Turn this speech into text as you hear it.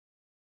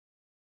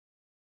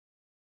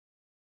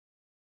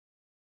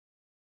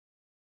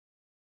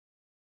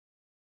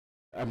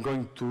I'm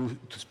going to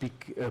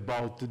speak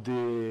about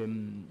the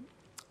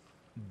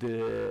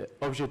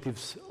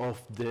objectives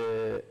of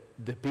the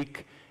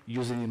PIC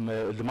using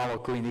the MALO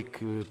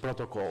CLINIC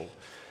protocol.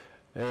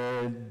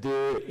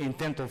 The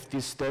intent of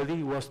this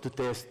study was to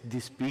test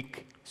this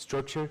PIC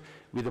structure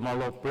with the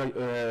MALO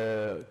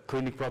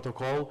CLINIC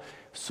protocol,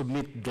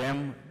 submit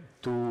them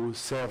to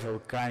several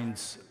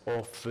kinds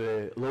of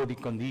loading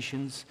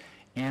conditions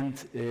and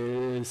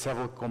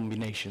several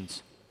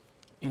combinations.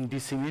 In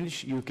this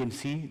image, you can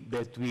see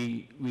that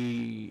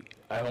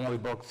I only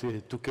boxed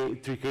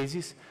three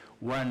cases,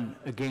 one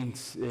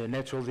against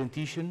natural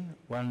dentition,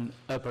 one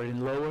upper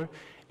and lower,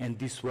 and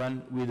this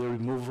one with a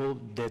removal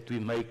that we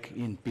make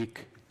in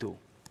PIC 2.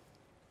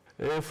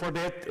 For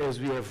that, as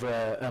we have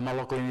a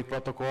MALO CLINIC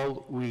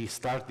protocol, we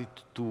started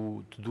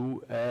to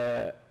do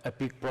a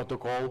PIC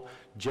protocol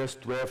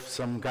just to have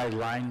some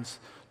guidelines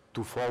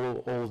to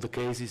follow all the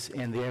cases,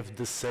 and they have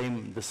the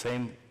same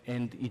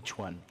in each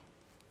one.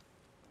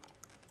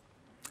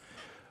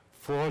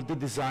 For the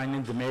design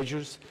and the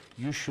measures,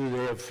 you should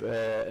have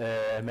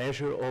a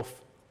measure of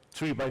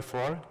 3 by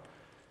 4.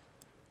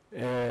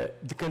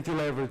 The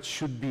cantilever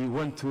should be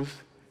 1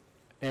 tooth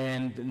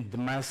and the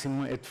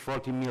maximum at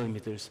 40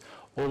 millimeters.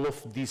 All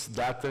of this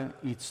data,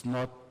 it's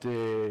not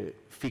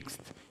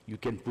fixed. You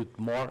can put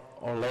more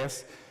or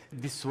less.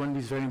 This one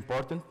is very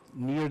important.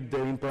 Near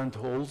the implant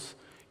holes,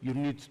 you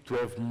need to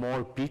have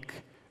more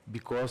PIC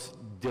because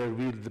there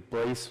will be the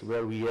place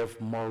where we have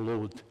more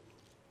load.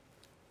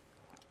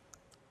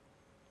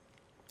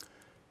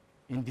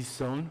 In this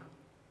zone,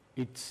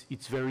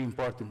 it's very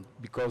important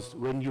because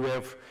when you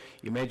have,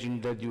 imagine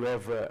that you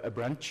have a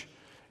branch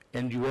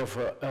and you have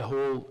a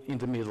hole in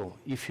the middle.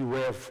 If you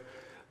have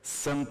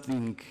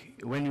something,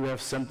 when you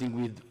have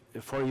something with,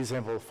 for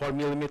example, 4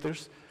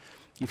 millimeters,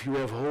 if you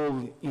have a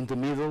hole in the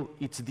middle,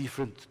 it's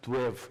different to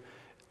have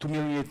 2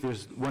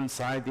 millimeters one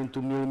side and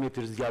 2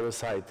 millimeters the other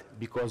side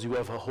because you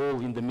have a hole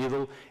in the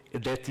middle,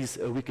 that is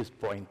a weakest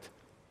point.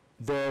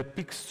 The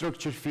PIC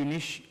structure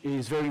finish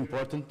is very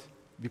important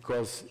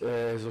because,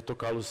 as Dr.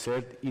 Carlos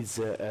said, it's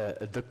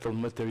a ductile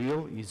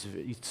material,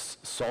 it's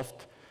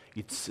soft,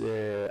 it's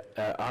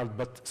hard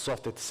but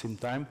soft at the same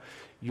time.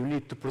 You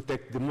need to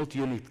protect the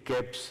multi-unit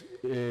caps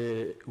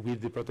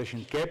with the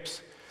protection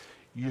caps.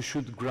 You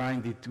should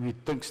grind it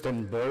with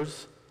tungsten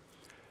burrs.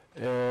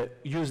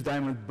 Use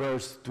diamond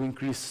burrs to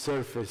increase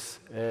surface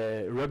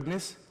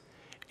ruggedness,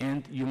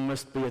 and you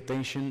must pay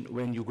attention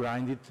when you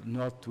grind it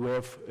not to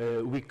have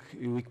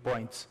weak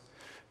points.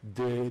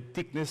 The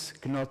thickness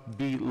cannot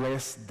be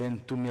less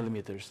than 2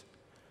 millimeters.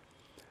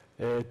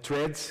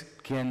 Threads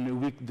can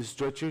weaken the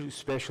structure,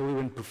 especially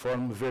when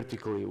performed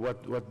vertically.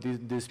 What does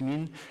this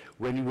mean?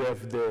 When you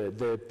have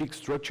the PIC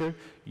structure,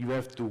 you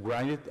have to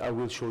grind it. I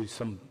will show you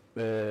some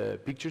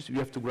pictures. You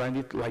have to grind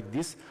it like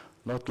this,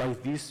 not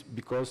like this,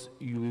 because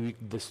you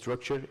weaken the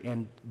structure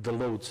and the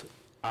loads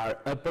are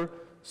upper,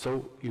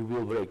 so it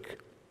will break.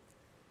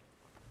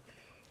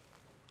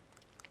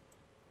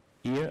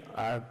 Here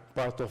are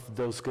part of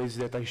those cases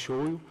that I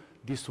show you.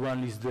 This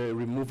one is the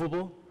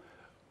removable.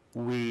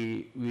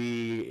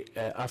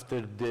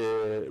 After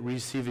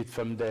receive it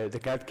from the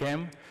CAD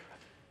CAM,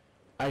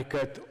 I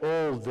cut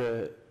all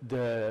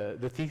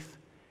the teeth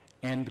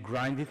and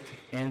grind it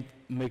and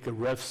make a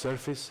rough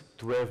surface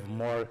to have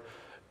more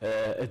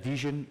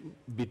adhesion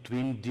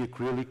between the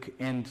acrylic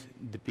and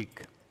the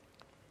PIC.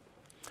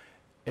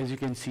 As you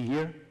can see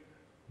here,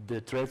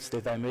 the threads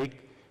that I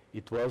make,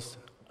 it was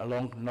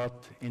along, not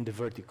in the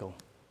vertical.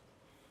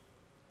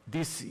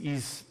 This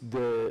is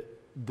the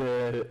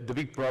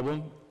big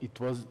problem. It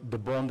was the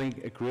bonding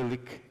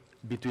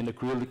between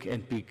acrylic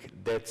and PIC.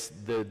 That's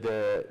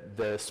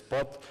the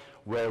spot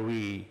where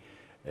we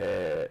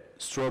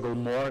struggle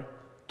more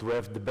to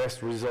have the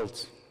best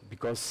results,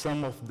 because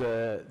some of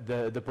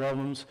the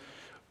problems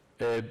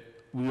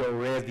we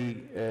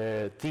already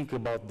think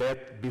about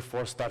that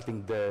before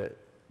starting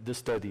the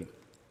study.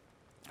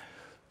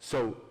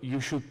 So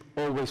you should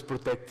always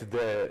protect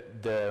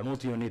the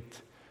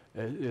multi-unit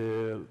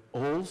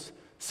holes,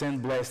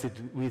 sandblast it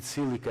with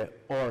silica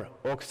or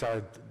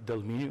oxide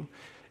aluminum,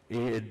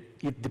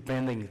 it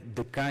depending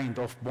the kind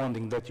of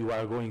bonding that you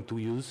are going to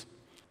use.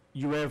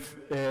 You have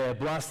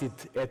blasted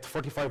at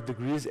 45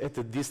 degrees at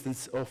a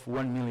distance of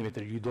 1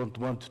 millimeter. You don't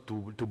want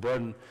to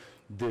burn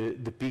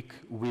the PIC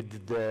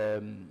with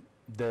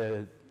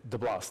the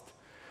blast.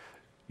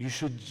 You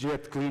should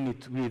jet clean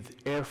it with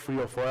air free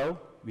of oil.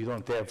 We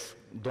don't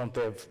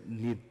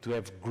need to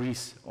have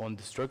grease on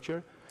the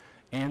structure,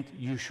 and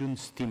you shouldn't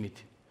steam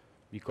it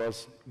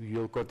because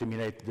you'll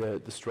contaminate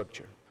the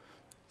structure.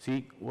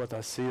 See what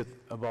I said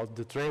about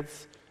the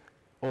threads?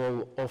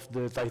 All of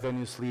the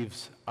titanium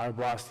sleeves are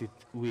blasted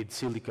with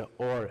silica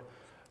or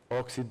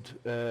oxide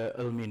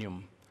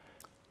aluminum.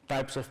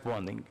 Types of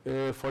bonding.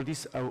 For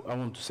this, I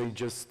want to say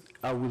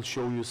I will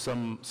show you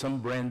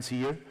some brands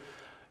here.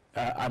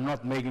 I'm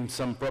not making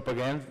some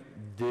propaganda.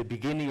 The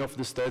beginning of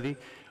the study,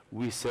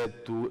 we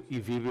said to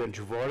Invibio and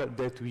JUVORA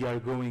that we are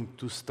going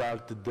to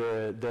start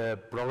the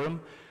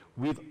program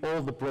with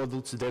all the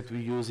products that we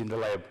use in the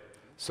lab.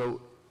 So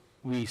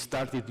we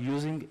started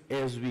using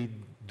as we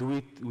do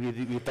it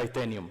with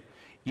titanium.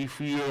 If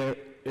we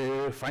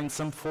find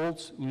some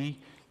faults, we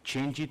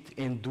change it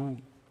and do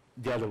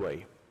the other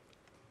way.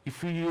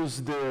 If we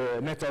use the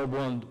metal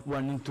bond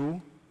 1 and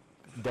 2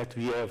 that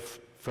we have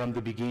from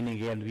the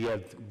beginning and we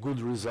had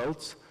good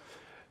results,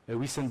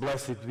 we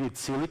sandblasted with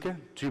silica,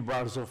 3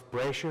 bars of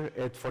pressure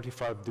at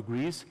 45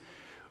 degrees.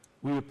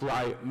 We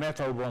apply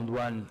metal bond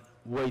 1,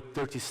 wait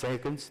 30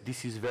 seconds.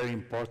 This is very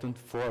important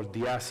for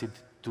the acid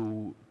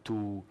to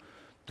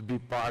be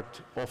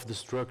part of the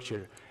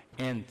structure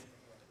and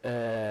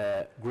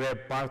grab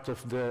part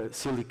of the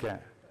silica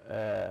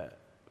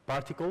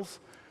particles.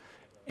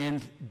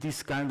 And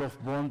this kind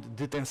of bond,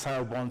 the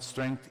tensile bond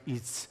strength,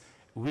 is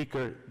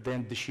weaker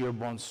than the shear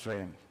bond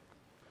strength.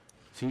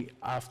 See,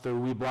 after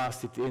we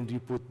blast it and we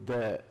put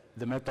the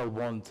metal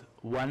bond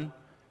 1,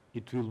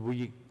 it will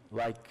be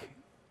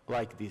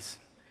like this.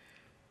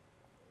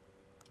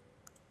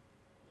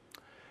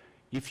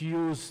 If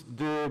you use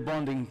the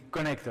bonding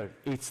connector,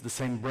 it's the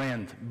same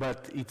brand,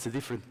 but it's a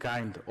different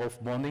kind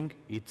of bonding.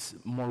 It's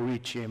more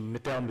rich in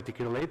metal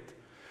meticulate.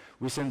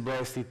 We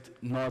sandblast it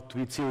not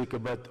with silica,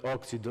 but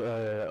oxide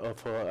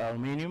of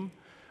aluminum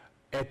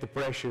at the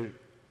pressure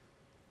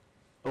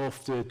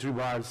of the 3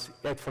 bars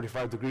at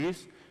 45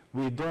 degrees.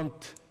 We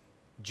don't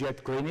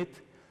jet clean it.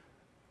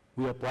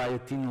 We apply a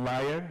thin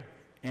layer,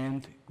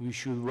 and we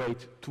should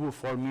wait 2 or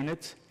 4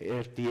 minutes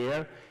at the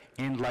air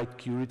and light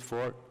cure it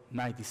for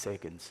 90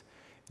 seconds.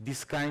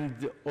 This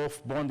kind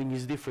of bonding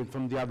is different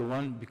from the other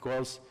one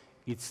because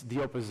it's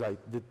the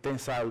opposite. The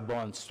tensile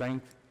bond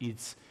strength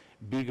is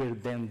bigger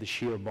than the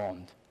shear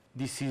bond.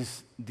 This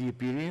is the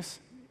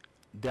appearance.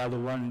 The other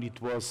one, it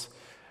was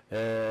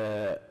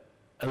a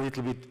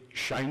little bit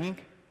shining,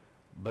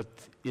 but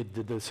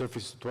the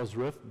surface was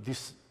rough.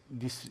 This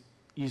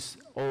is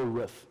all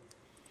rough.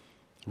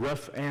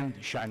 Rough and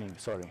shining,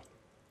 sorry.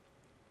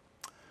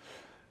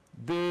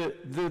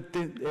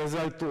 As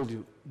I told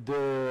you,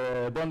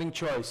 the bonding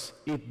choice,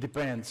 it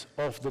depends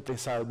of the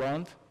tensile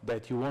bond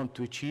that you want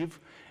to achieve,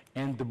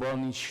 and the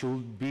bonding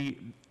should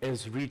be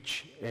as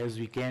rich as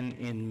we can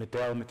in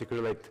metal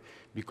meticulate,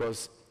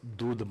 because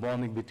do the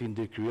bonding between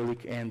the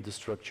acrylic and the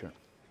structure.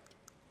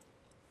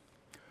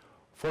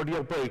 For the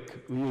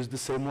opaque, we use the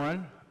same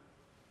one,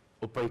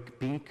 opaque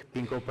pink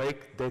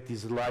opaque, that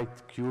is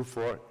light cure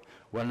for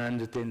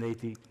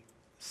 180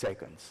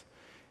 seconds.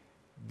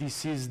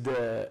 This is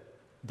the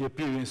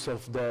appearance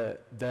of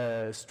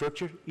the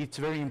structure. It's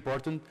very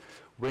important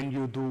when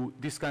you do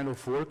this kind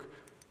of work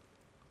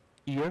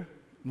here,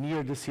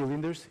 near the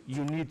cylinders,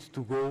 you need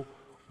to go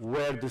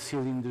where the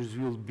cylinders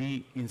will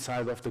be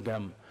inside of the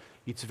gum.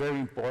 It's very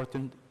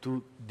important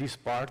to this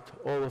part,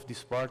 all of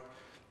this part,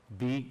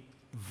 be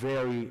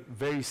very,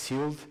 very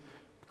sealed,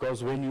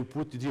 because when you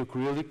put the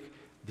acrylic,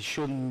 there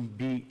shouldn't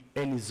be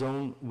any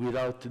zone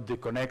without the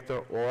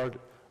connector or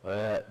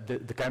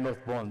the kind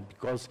of bond,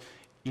 because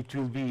it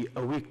will be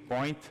a weak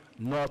point,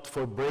 not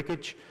for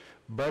breakage,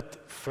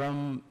 but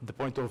from the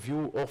point of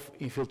view of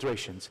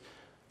infiltrations.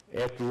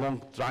 At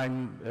long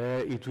time,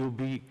 it will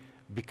be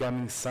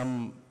becoming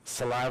some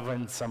saliva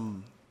and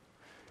some.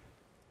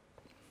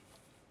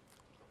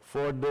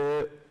 For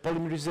the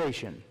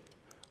polymerization,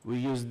 we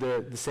use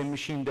the same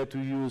machine that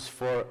we use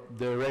for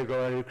the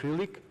regular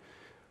acrylic.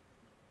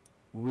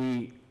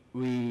 We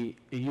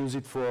use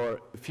it for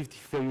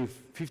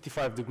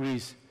 55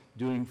 degrees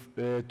during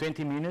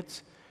 20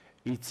 minutes.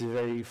 It's a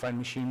very fine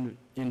machine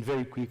and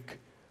very quick.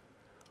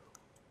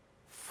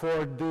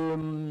 For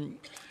the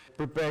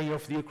preparing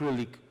of the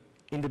acrylic,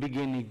 in the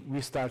beginning we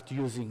start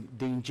using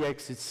the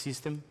injected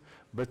system,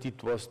 but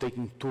it was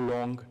taking too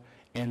long,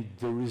 and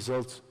the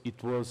results,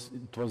 it was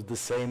the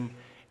same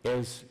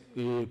as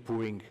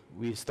pouring.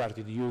 We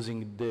started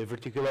using the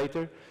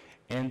verticulator,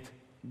 and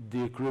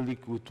the acrylic,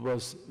 it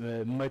was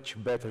much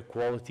better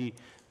quality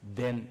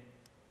than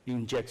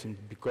injection,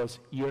 because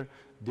here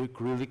the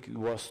acrylic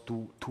was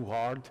too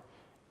hard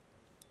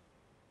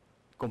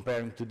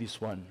comparing to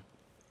this one.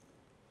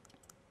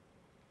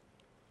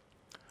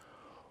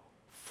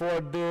 For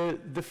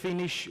the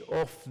finish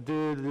of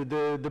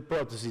the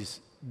prosthesis,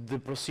 the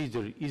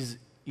procedure is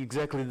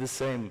exactly the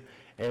same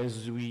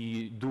as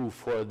we do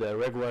for the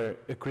regular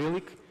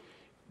acrylic.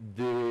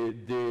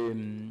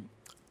 The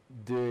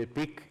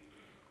pick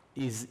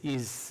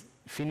is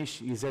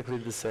finished exactly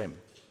the same.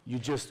 You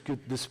just cut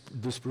the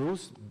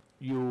sprues,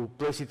 you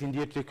place it in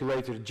the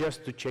articulator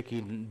just to check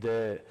in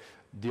the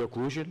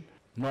occlusion.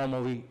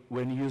 Normally,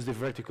 when you use the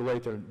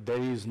verticulator, there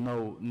is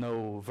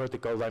no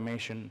vertical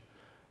dimension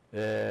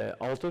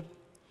altered.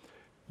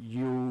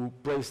 You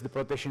place the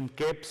protection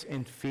caps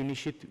and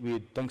finish it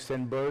with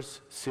tungsten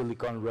burrs,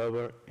 silicone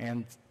rubber,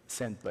 and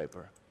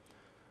sandpaper.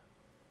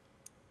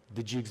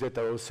 The jigs that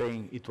I was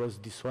saying, it was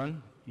this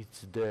one.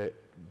 It's the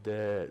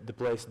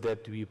place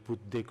that we put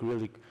the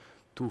acrylic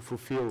to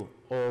fulfill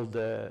all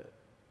the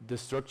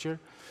structure.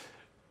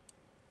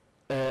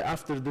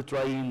 After the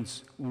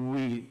try-ins,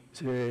 we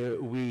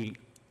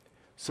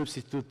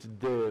substitute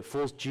the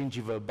false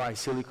gingiva by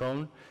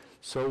silicone,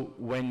 so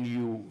when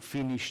you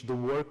finish the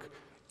work,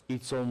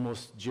 it's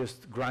almost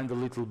just grind a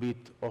little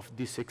bit of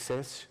this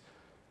excess,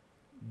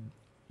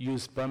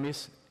 use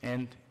pumice,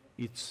 and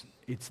it's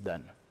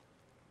done.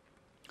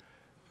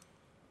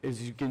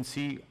 As you can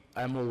see,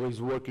 I'm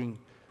always working,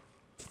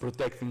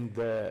 protecting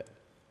the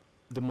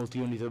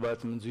multi-unit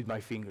abutments with my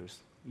fingers.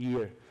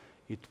 Here,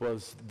 it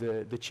was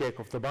the check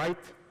of the bite,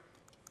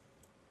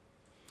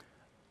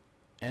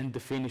 and the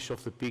finish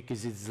of the peak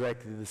is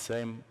exactly the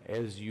same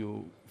as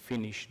you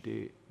finish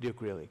the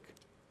acrylic.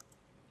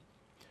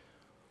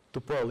 To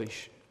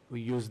polish,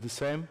 we use the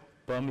same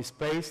pumice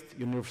paste,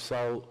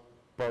 universal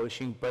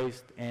polishing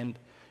paste, and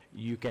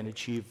you can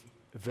achieve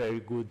very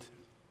good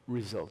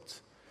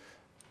results.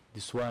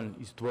 This one,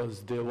 it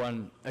was the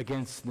one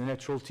against the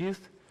natural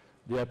teeth,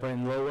 the upper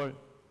and lower.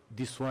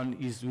 This one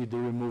is with the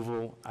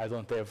removal. I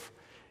don't have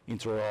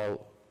intraoral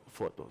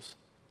photos.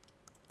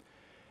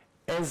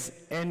 As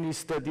any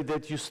study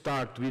that you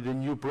start with a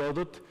new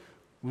product,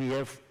 we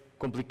have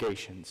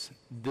complications.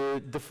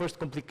 The first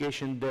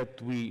complication that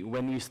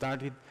when we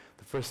started,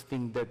 the first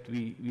thing that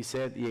we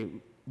said, yeah,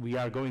 we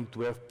are going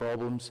to have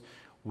problems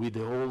with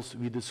the holes,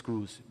 with the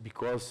screws,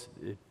 because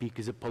PEEK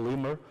is a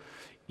polymer.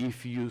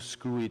 If you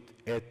screw it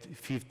at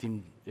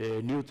 15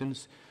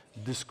 newtons,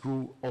 the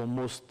screw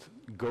almost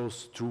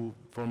goes through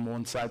from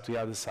one side to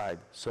the other side.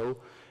 So,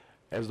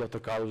 as Dr.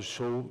 Carlos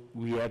showed,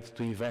 we had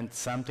to invent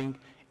something,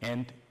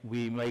 and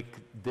we make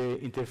the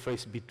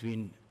interface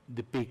between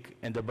the PEEK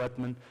and the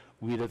abutment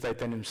with a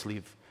titanium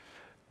sleeve.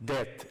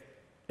 That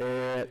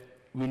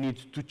we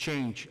need to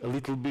change a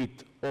little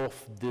bit of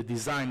the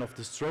design of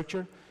the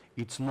structure.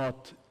 It's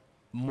not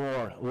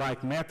more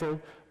like metal,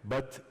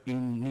 but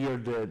near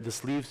the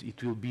sleeves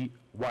it will be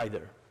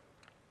wider.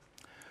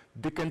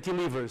 The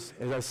cantilevers,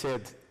 as I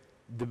said,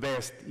 the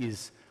best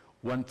is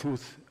 1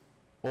 tooth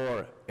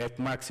or at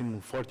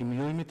maximum 40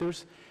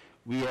 millimeters.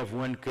 We have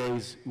one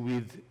case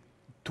with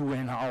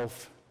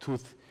 2.5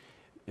 tooth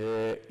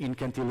in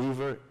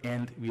cantilever,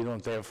 and we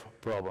don't have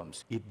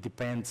problems. It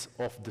depends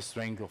of the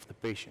strength of the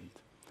patient.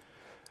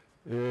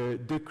 The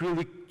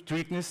acrylic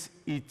thickness,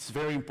 it's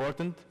very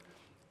important,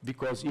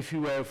 because if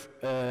you have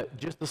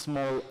just a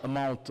small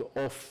amount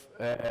of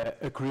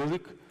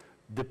acrylic,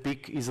 the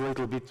PEEK is a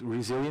little bit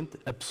resilient,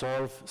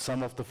 absorb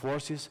some of the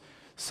forces,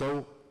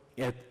 so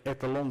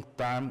at a long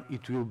time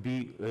it will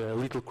be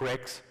little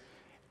cracks,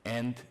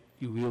 and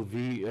it will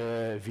be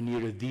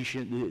veneer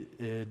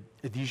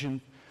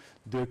adhesion,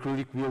 the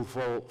acrylic will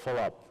fall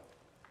up.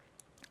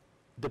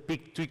 The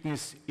PEEK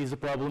thickness is a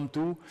problem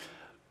too,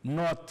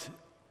 not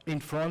in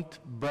front,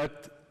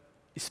 but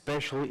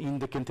especially in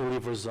the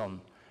cantilever zone,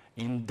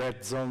 in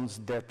that zones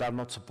that are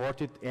not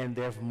supported and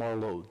have more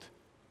load.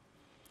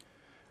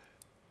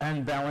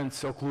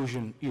 Unbalanced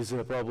occlusion is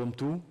a problem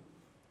too,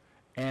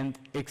 and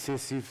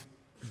excessive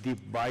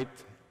deep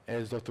bite,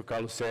 as Dr.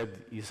 Carlos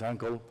said, his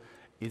uncle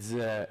is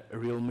a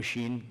real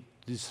machine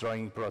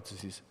destroying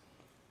prostheses.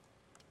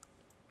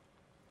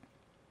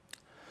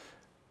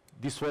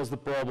 This was the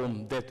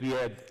problem that we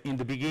had in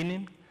the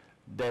beginning,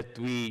 that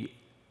we,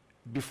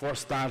 before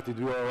started,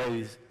 we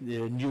already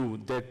knew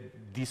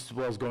that this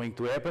was going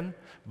to happen,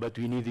 but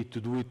we needed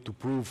to do it to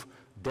prove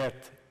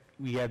that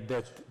we had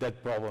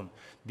that problem.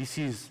 This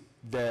is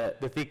the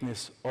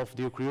thickness of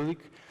the acrylic.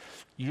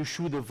 You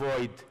should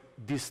avoid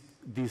this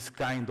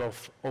kind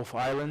of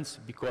islands,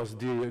 because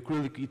the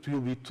acrylic, it will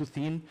be too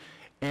thin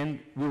and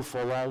will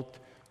fall out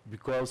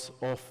because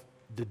of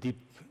the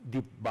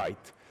deep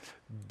bite.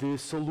 The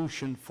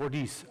solution for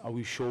this I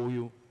will show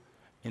you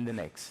in the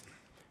next.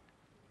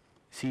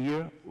 See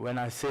here, when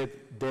I said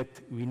that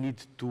we need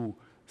to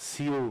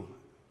seal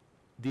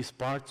these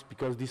parts,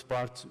 because these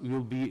parts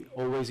will be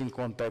always in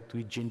contact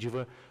with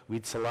gingiva,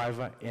 with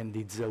saliva, and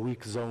it's a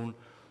weak zone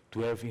to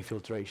have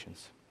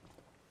infiltrations.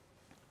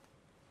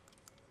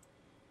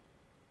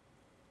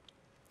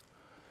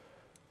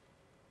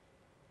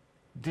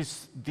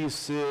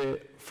 This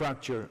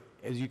fracture,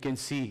 as you can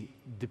see,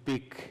 the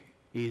PEEK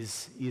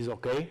is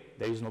okay,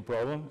 there is no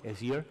problem, as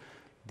here.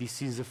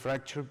 This is a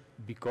fracture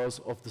because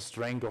of the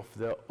strength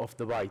of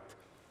the bite.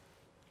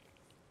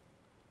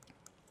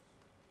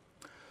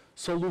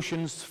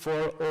 Solutions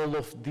for all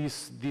of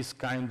this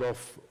kind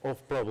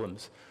of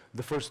problems.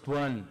 The first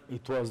one,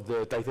 it was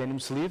the titanium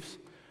sleeves.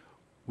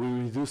 We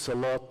reduce a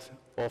lot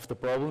of the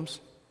problems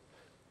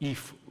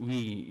if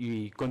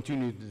we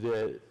continue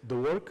the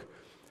work.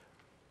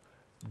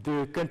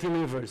 The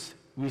cantilevers,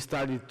 we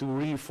started to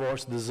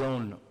reinforce the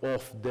zone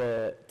of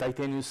the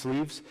titanium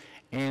sleeves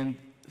and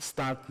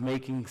start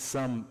making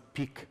some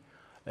PEEK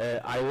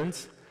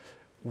islands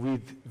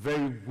with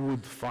very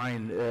good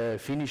fine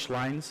finish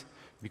lines,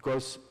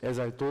 because, as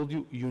I told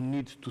you, you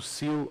need to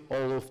seal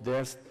all of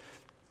this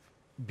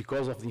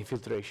because of the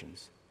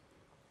infiltrations.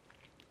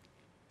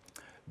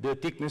 The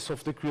thickness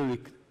of the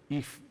acrylic,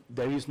 if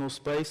there is no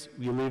space,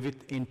 we leave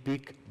it in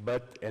PEEK,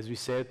 but as we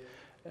said,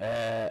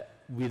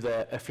 with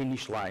a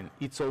finish line.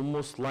 It's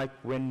almost like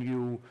when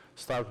you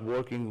start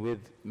working with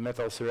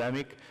metal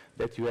ceramic,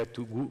 that you have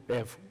to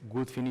have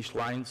good finish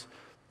lines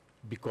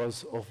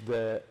because of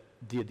the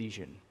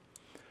adhesion.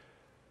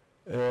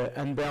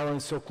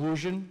 Unbalanced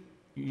occlusion,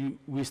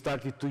 we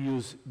started to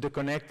use the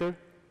connector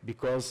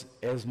because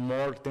it has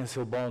more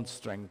tensile bond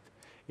strength.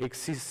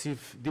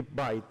 Excessive deep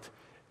bite,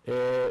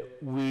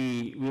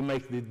 we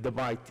make the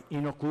bite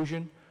in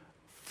occlusion,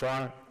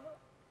 far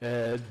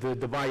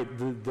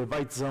the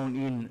bite zone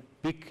in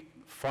peak,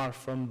 far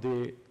from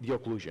the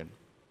occlusion.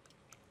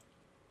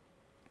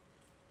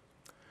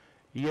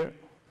 Here,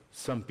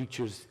 some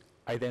pictures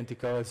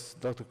identical as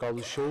Dr.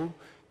 Carlos showed.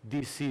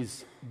 This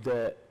is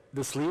the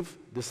sleeve.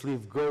 The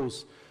sleeve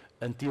goes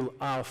until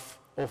half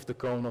of the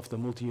cone of the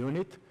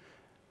multi-unit.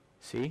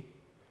 See?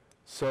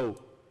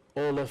 So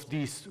all of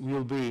this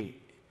will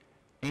be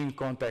in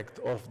contact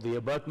of the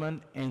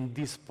abutment, and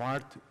this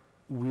part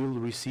will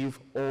receive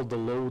all the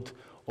load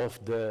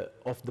of the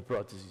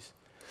prosthesis.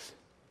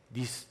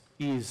 This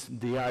is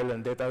the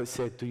island that I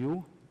said to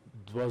you.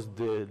 It was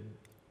the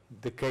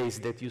case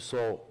that you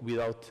saw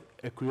without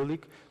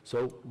acrylic,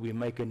 so we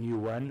make a new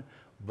one,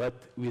 but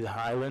with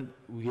island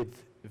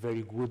with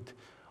very good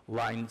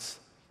lines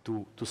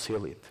to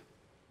seal it.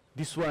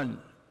 This one,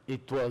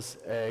 it was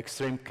an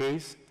extreme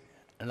case,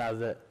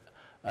 another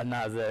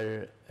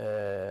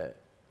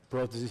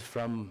prosthesis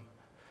from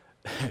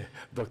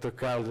Dr.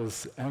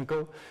 Carlos'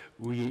 uncle.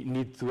 We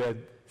need to add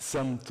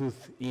some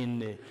tooth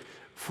in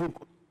full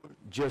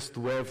just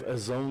to have a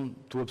zone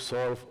to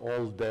absorb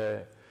all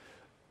the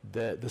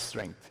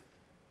strength.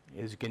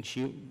 As you can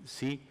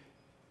see,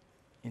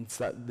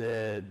 inside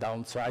the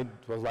downside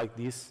it was like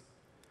this.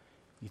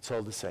 It's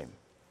all the same.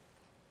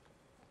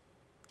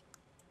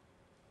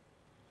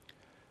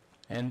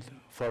 And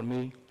for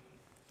me,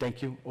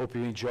 thank you. Hope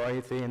you enjoy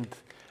it and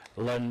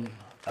learn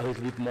a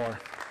little bit more.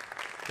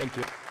 Thank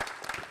you.